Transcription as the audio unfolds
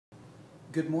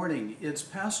Good morning. It's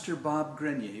Pastor Bob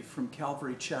Grenier from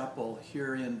Calvary Chapel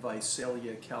here in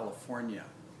Visalia, California.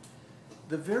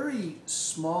 The very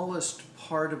smallest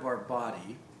part of our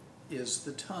body is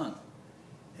the tongue.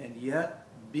 And yet,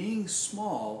 being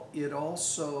small, it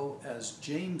also, as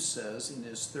James says in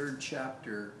his 3rd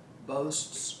chapter,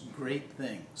 boasts great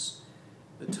things.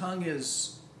 The tongue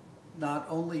is not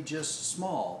only just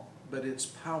small, but it's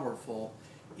powerful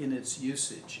in its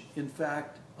usage. In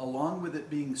fact, along with it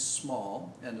being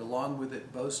small and along with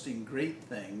it boasting great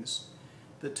things,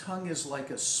 the tongue is like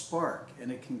a spark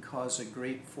and it can cause a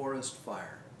great forest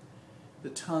fire. The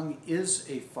tongue is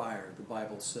a fire, the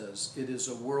Bible says. It is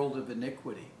a world of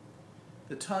iniquity.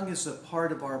 The tongue is a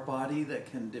part of our body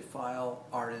that can defile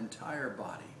our entire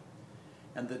body.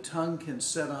 And the tongue can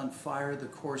set on fire the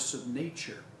course of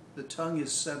nature. The tongue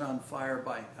is set on fire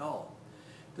by hell.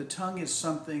 The tongue is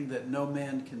something that no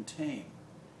man can tame.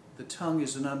 The tongue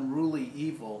is an unruly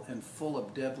evil and full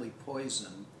of deadly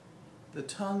poison. The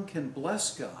tongue can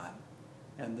bless God,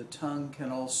 and the tongue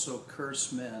can also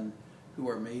curse men who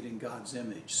are made in God's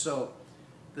image. So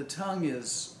the tongue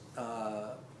is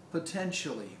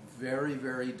potentially very,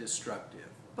 very destructive.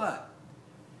 But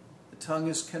the tongue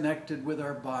is connected with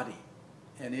our body,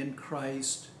 and in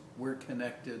Christ we're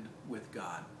connected with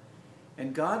God.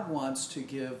 And God wants to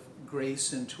give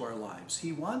grace into our lives.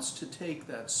 He wants to take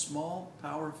that small,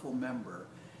 powerful member,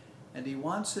 and He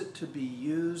wants it to be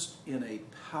used in a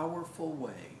powerful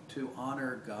way to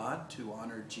honor God, to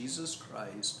honor Jesus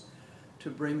Christ, to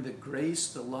bring the grace,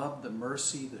 the love, the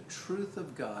mercy, the truth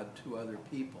of God to other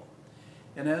people.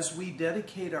 And as we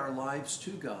dedicate our lives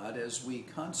to God, as we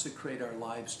consecrate our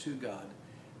lives to God,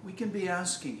 we can be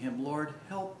asking Him, Lord,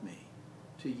 help me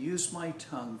to use my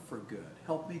tongue for good.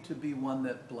 Help me to be one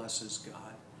that blesses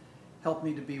God. Help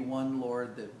me to be one,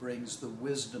 Lord, that brings the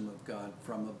wisdom of God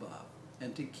from above,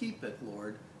 and to keep it,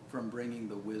 Lord, from bringing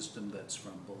the wisdom that's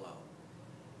from below.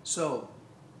 So,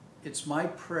 it's my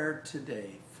prayer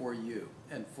today for you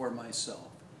and for myself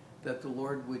that the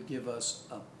Lord would give us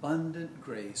abundant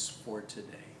grace for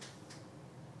today.